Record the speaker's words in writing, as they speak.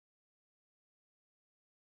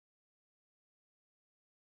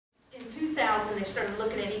2000, they started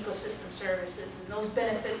looking at ecosystem services and those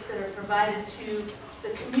benefits that are provided to the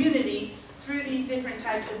community through these different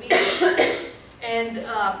types of ecosystems. And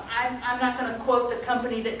I'm not going to quote the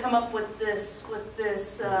company that come up with this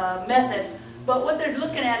method, but what they're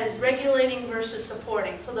looking at is regulating versus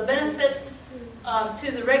supporting. So the benefits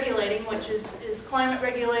to the regulating, which is climate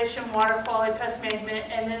regulation, water quality, pest management,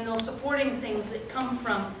 and then those supporting things that come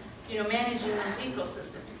from managing those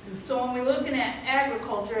ecosystems. So when we're looking at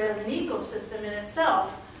agriculture as an ecosystem in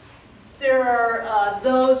itself, there are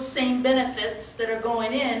those same benefits that are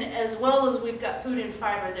going in, as well as we've got food and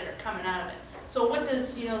fiber that are coming out of it. So what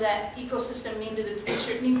does that ecosystem mean to the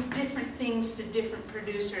producer? It means different things to different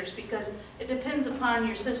producers because it depends upon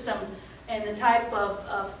your system and the type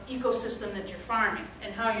of ecosystem that you're farming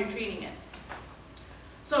and how you're treating it.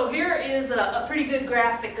 So here is a pretty good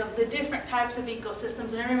graphic of the different types of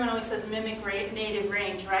ecosystems, and everyone always says mimic native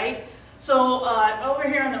range, right? So over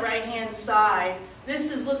here on the right-hand side, this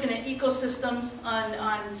is looking at ecosystems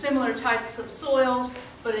on similar types of soils,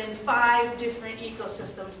 but in 5 different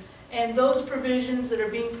ecosystems. And those provisions that are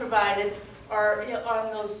being provided are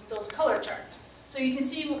on those color charts. So you can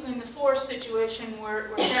see in the forest situation,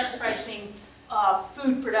 we're sacrificing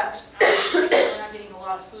food production. We're not getting a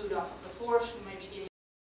lot of food off of the forest. We may be getting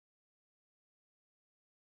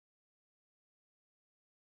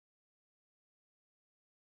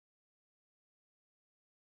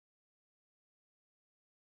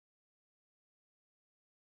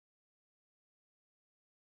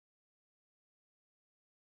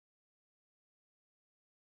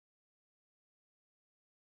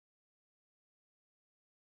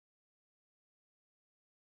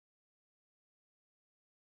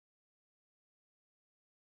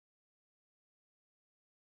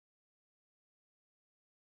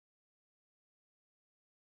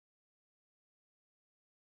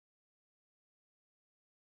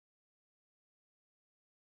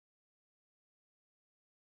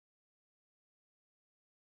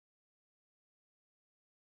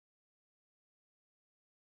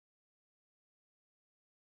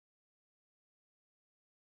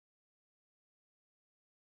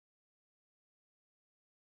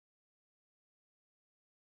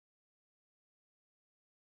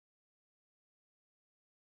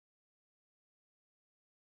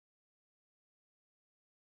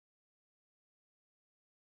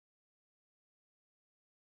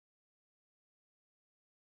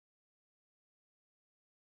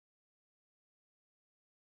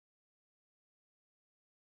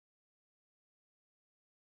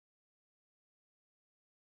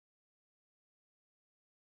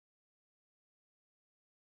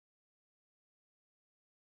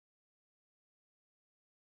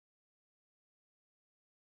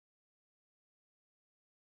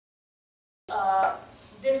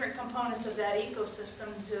different components of that ecosystem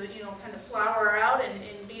to kind of flower out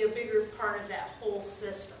and be a bigger part of that whole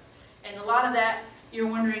system. And a lot of that, you're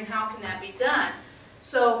wondering how can that be done.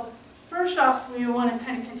 So first off, we want to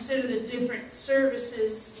kind of consider the different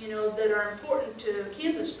services that are important to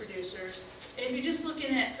Kansas producers. And if you're just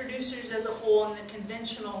looking at producers as a whole in the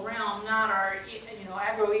conventional realm, not our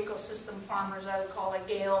agro-ecosystem farmers, I would call like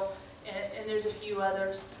Gale, and there's a few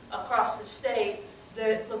others across the state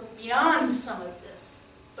that look beyond some of this.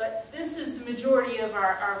 But this is the majority of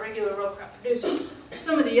our regular row crop producers.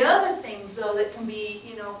 Some of the other things, though, that can be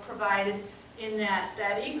provided in that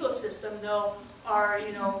ecosystem, though, are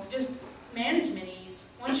just management ease.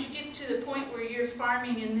 Once you get to the point where you're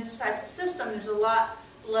farming in this type of system, there's a lot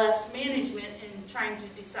less management in trying to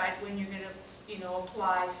decide when you're going to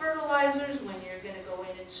apply fertilizers, when you're going to go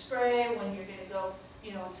in and spray, when you're going to go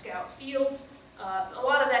and scout fields. A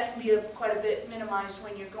lot of that can be quite a bit minimized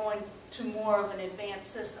when you're going to more of an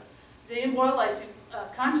advanced system. The wildlife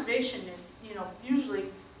conservation is, usually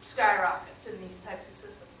skyrockets in these types of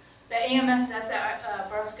systems. The AMF, that's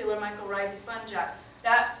Brascular mycorrhizae fungi.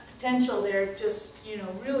 That potential there just,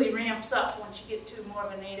 really ramps up once you get to more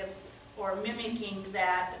of a native or mimicking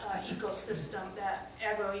that ecosystem, that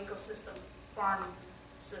agro-ecosystem farm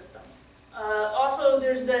system. Also,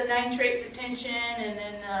 there's the nitrate retention, and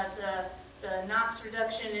then the NOx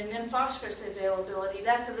reduction, and then phosphorus availability.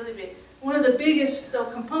 That's a really big. One of the biggest, though,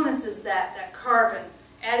 components is that carbon,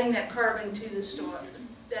 adding that carbon to the soil.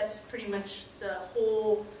 That's pretty much the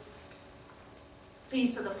whole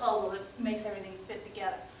piece of the puzzle that makes everything fit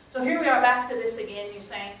together. So here we are back to this again. You're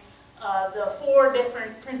saying the 4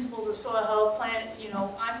 different principles of soil health plan.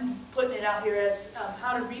 I'm putting it out here as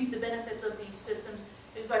how to reap the benefits of these systems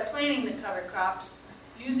is by planting the cover crops,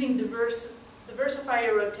 using diversify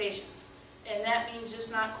your rotations. And that means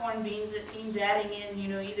just not corn, beans. It means adding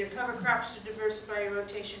in, either cover crops to diversify your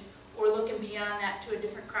rotation or looking beyond that to a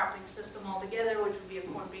different cropping system altogether, which would be a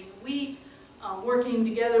corn, bean, wheat, working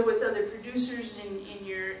together with other producers in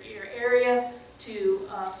your area to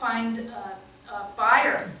find a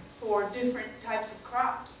buyer for different types of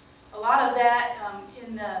crops. A lot of that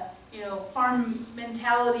in the farm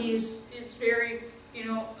mentality is very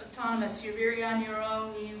autonomous. You're very on your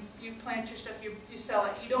own. You plant your stuff, you sell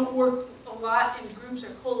it. You don't work a lot in groups or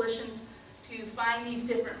coalitions to find these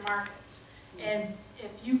different markets. And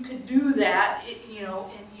if you could do that,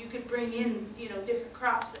 and you could bring in different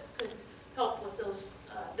crops that could help with those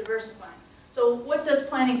diversifying. So what does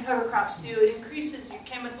planting cover crops do? It increases your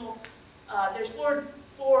chemical. There's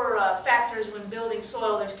four factors when building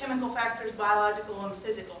soil. There's chemical factors, biological, and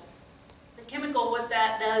physical. The chemical, what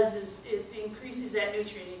that does is it increases that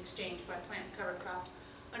nutrient exchange by planting cover crops.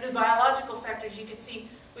 Under the biological factors, you can see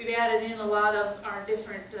we've added in a lot of our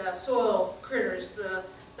different soil critters, the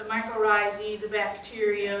mycorrhizae, the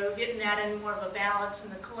bacteria. We're getting that in more of a balance,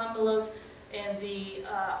 and the columbulas and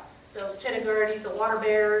those tetigardes, the water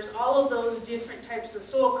bearers, all of those different types of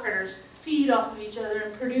soil critters feed off of each other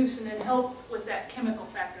and produce and then help with that chemical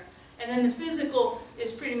factor. And then the physical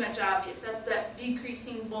is pretty much obvious. That's that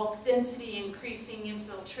decreasing bulk density, increasing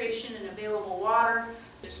infiltration and available water.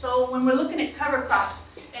 So when we're looking at cover crops,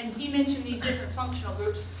 and he mentioned these different functional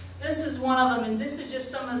groups, this is one of them, and this is just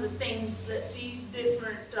some of the things that these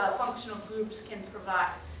different functional groups can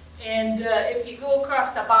provide. And if you go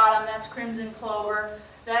across the bottom, that's crimson clover,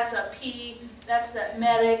 that's a pea, that's that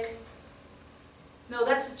medic. No,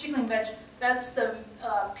 that's the chickling vetch, that's the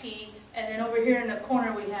pea, and then over here in the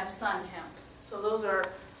corner we have sun hemp. So those are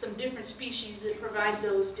some different species that provide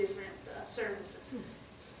those different services.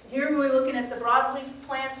 Here we're looking at the broadleaf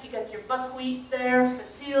plants. You got your buckwheat there,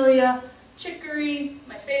 phacelia, chicory,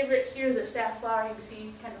 my favorite here, the safflower. You can see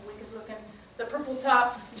it's kind of wicked looking. The purple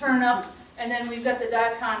top turnip, and then we've got the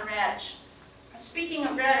daikon radish. Speaking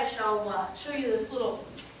of radish, I'll show you this little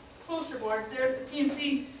poster board there at the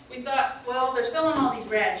PMC. We thought, well, they're selling all these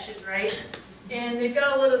radishes, right? And they've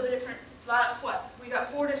got a little different, we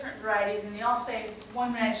got 4 different varieties, and they all say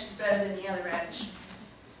one radish is better than the other radish.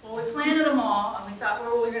 Well, we planted them all, and we thought, where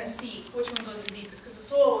were we going to see which one goes the deepest? Because the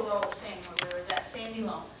soil was all the same where we was at, sandy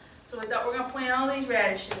loam. So we thought, we're going to plant all these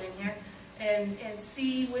radishes in here and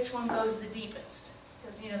see which one goes the deepest.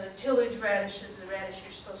 Because, the tillage radish is the radish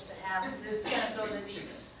you're supposed to have, because it's going to go the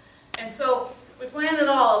deepest. And so we planted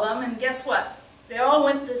all of them, and guess what? They all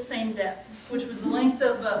went the same depth, which was the length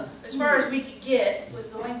of, as far as we could get, was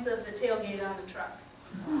the length of the tailgate on the truck.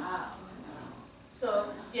 Wow. So,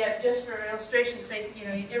 yeah, just for illustration's sake,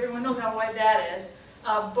 everyone knows how wide that is.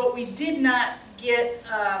 But we did not get,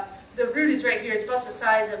 the root is right here, it's about the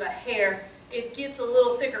size of a hair. It gets a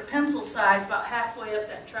little thicker pencil size, about halfway up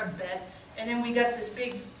that truck bed. And then we got this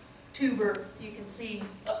big tuber, you can see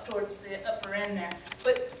up towards the upper end there.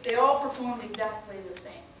 But they all performed exactly the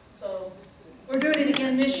same. So we're doing it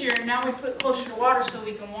again this year, and now we put it closer to water so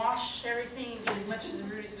we can wash everything and get as much of the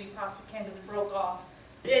root as we possibly can because it broke off.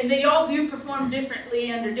 And they all do perform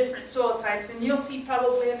differently under different soil types, and you'll see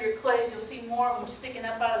probably under clays, you'll see more of them sticking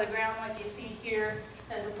up out of the ground like you see here,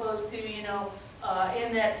 as opposed to,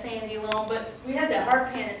 in that sandy loam. But we had that hard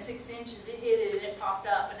pan at 6 inches, it hit it and it popped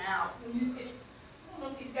up and out. I don't know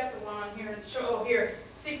if he's got the one on here. Oh, here,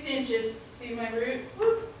 6 inches, see my root,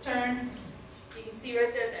 whoop, turn. You can see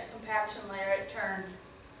right there that compaction layer, it turned.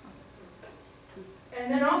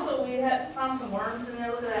 And then also we had found some worms in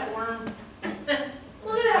there, look at that worm.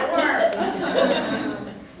 Look at that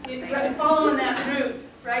worm! Following that root,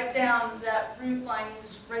 right down that root line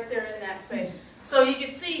was right there in that space. So you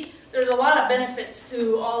can see there's a lot of benefits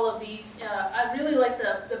to all of these. I really like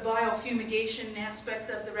the biofumigation aspect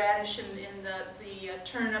of the radish and the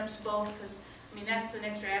turnips both, because that's an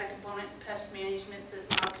extra added component in pest management that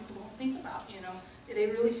a lot of people don't think about. They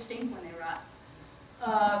really stink when they rot.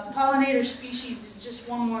 The pollinator species is just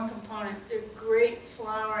one more component. They're great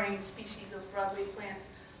flowering species, those broadleaf plants.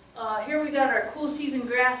 Here we got our cool season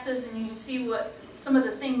grasses, and you can see what some of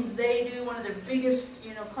the things they do. One of their biggest,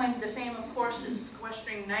 claims to fame, of course, is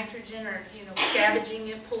sequestering nitrogen, or scavenging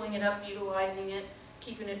it, pulling it up, utilizing it,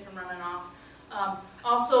 keeping it from running off.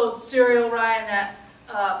 Also, cereal rye and that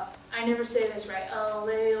I never say this right,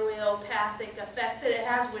 allelopathic effect that it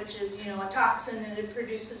has, which is, a toxin that it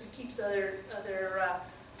produces, keeps other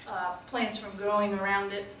plants from growing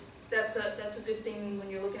around it. That's a good thing when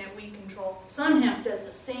you're looking at weed control. Sun hemp does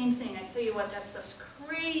the same thing. I tell you what, that stuff's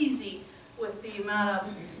crazy with the amount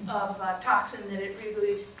of toxin that it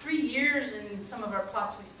releases. 3 years in some of our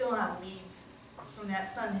plots, we still have weeds from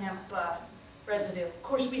that sun hemp residue. Of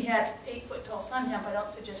course, we had 8-foot tall sun hemp. I don't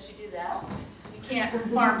suggest you do that. You can't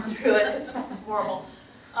farm through it. It's horrible.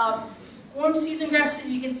 Warm season grasses,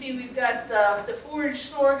 you can see we've got the forage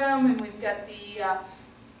sorghum, and we've got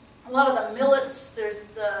a lot of the millets. There's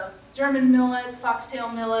the German millet, foxtail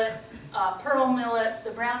millet, pearl millet,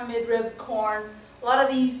 the brown midrib corn. A lot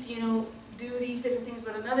of these, do these different things,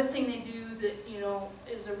 but another thing they do that,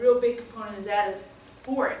 is a real big component is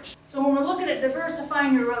forage. So when we're looking at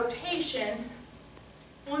diversifying your rotation,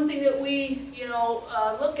 one thing that we,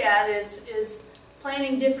 look at is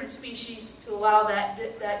planting different species to allow that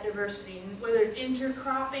diversity, and whether it's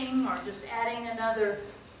intercropping or just adding another,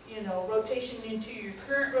 rotation into your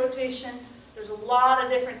current rotation. There's a lot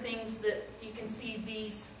of different things that you can see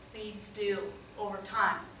these do over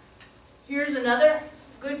time. Here's another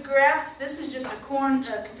good graph. This is just a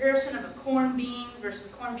comparison of a corn bean versus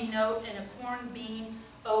corn bean oat and a corn bean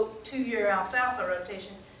oat 2-year alfalfa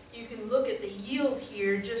rotation. You can look at the yield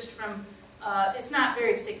here just from, it's not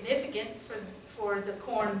very significant for the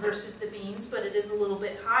corn versus the beans, but it is a little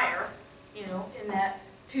bit higher, in that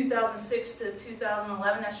 2006 to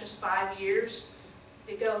 2011, that's just 5 years.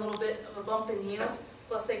 They got a little bit of a bump in yield,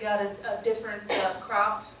 plus they got a different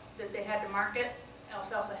crop that they had to market,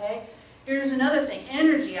 alfalfa hay. Here's another thing,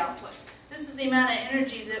 energy output. This is the amount of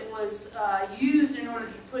energy that was used in order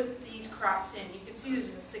to put these crops in. You can see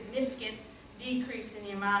there's a significant decrease in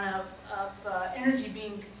the amount of energy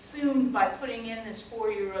being consumed by putting in this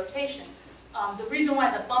 4-year rotation. The reason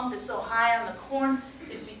why the bump is so high on the corn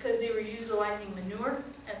is because they were utilizing manure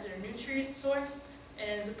as their nutrient source,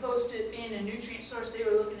 and as opposed to it being a nutrient source, they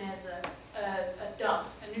were looking at it as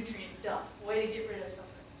a nutrient dump, a way to get rid of something.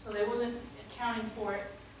 So they wasn't accounting for it,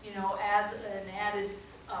 as an added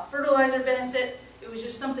fertilizer benefit. It was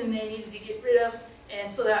just something they needed to get rid of,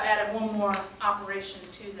 and so that added one more operation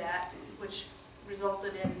to that, which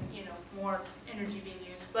resulted in, more energy being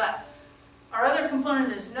used. But our other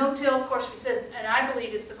component is no-till. Of course, we said, and I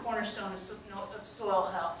believe it's the cornerstone of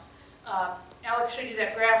soil health. Alex showed you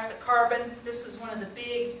that graph, the carbon. This is one of the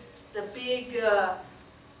big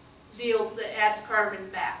deals that adds carbon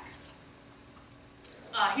back.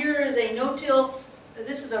 Here is a no-till.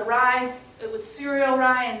 This is a rye. It was cereal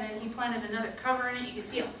rye, and then he planted another cover in it. You can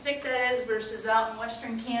see how thick that is versus out in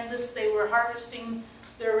western Kansas. They were harvesting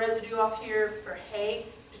their residue off here for hay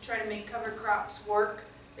to try to make cover crops work.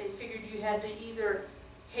 They figured you had to either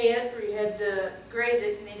hay it or you had to graze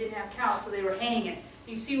it, and they didn't have cows, so they were haying it.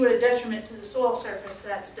 You see what a detriment to the soil surface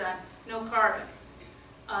that's done. No carbon.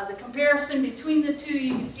 The comparison between the two,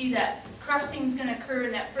 you can see that crusting is going to occur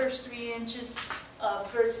in that first 3 inches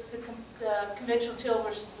versus the conventional till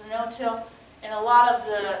versus the no-till. And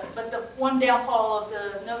but the one downfall of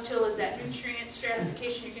the no-till is that nutrient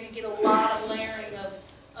stratification. You're going to get a lot of layering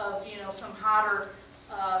of some hotter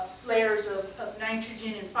layers of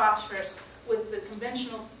nitrogen and phosphorus with the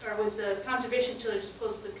conventional, or with the conservation tillage as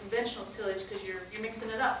opposed to the conventional tillage, because you're mixing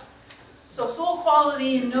it up. So soil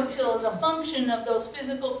quality in no-till is a function of those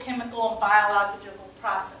physical, chemical, and biological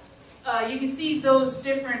processes. You can see those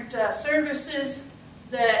different services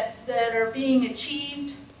that are being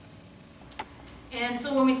achieved. And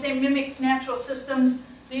so when we say mimic natural systems,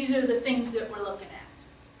 these are the things that we're looking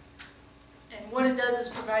at. And what it does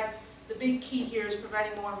is provide, the big key here is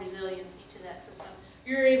providing more resiliency to that system.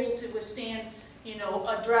 You're able to withstand,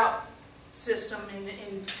 a drought system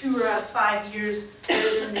in 2 out of 5 years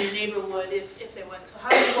better than your neighbor would if they would. So how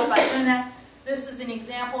do you go about doing that? This is an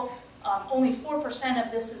example. Only 4%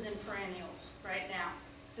 of this is in perennials right now.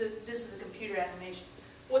 This is a computer animation.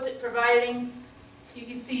 What's it providing? You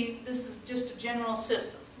can see this is just a general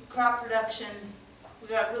system. Crop production, we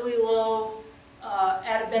got really low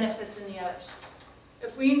added benefits in the others.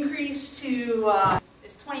 If we increase to,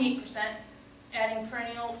 it's 28%, adding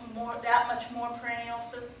that much more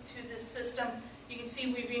perennials to this system. You can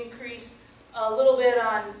see we've increased a little bit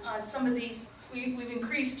on some of these. We've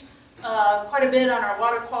increased quite a bit on our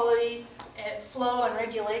water quality, flow and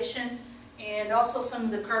regulation, and also some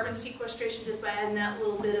of the carbon sequestration just by adding that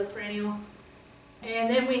little bit of perennial. And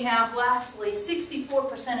then we have, lastly,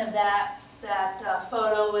 64% of that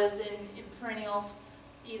photo is in perennials,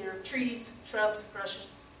 either trees, shrubs,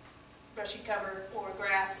 brushy cover, or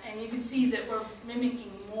grass. And you can see that we're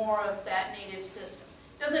mimicking more of that native system.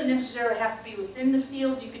 It doesn't necessarily have to be within the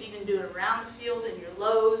field. You could even do it around the field in your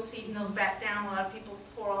lows, seeding those back down. A lot of people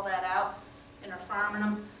tore all that out and are farming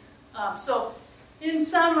them. So in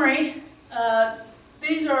summary,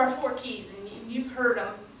 these are our 4 keys, and you've heard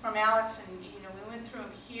them from Alex, and we went through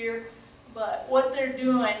them here. But what they're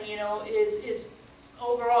doing, is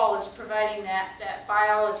overall is providing that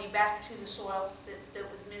biology back to the soil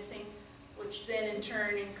that was missing, which then in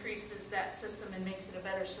turn increases that system and makes it a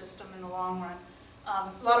better system in the long run.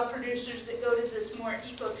 A lot of producers that go to this more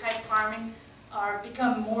eco-type farming, are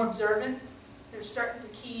becoming more observant. They're starting to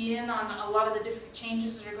key in on a lot of the different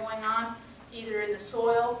changes that are going on, either in the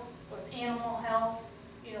soil or animal health,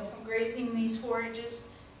 you know, from grazing these forages,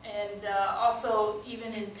 and also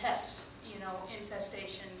even in pest, you know,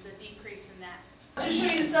 infestation, the decrease in that. I'll just show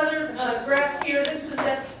you this other graph here. This is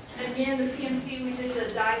again, the PMC, we did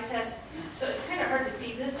the dye test, so it's kind of hard to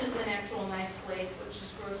see. This is an actual knife blade, which is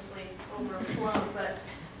grossly overflown, but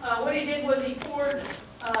what he did was he poured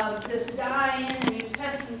this dye in, and he was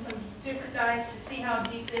testing some different dyes to see how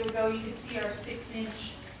deep they would go. You can see our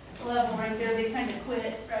 6-inch level right there. They kind of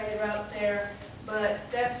quit right about there, but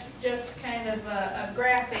that's just kind of a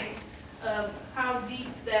graphic of how deep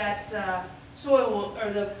that soil will,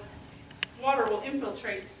 or the water will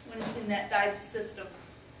infiltrate when it's in that dyed system.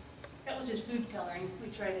 That was just food coloring. We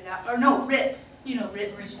tried it out. Or no, RIT. You know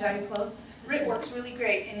RIT, Rich Dye Clothes. RIT works really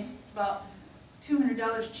great, and it's about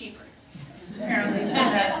 $200 cheaper, apparently, than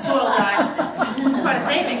that soil dye. It's quite a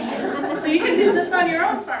savings. So you can do this on your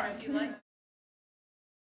own farm if you like.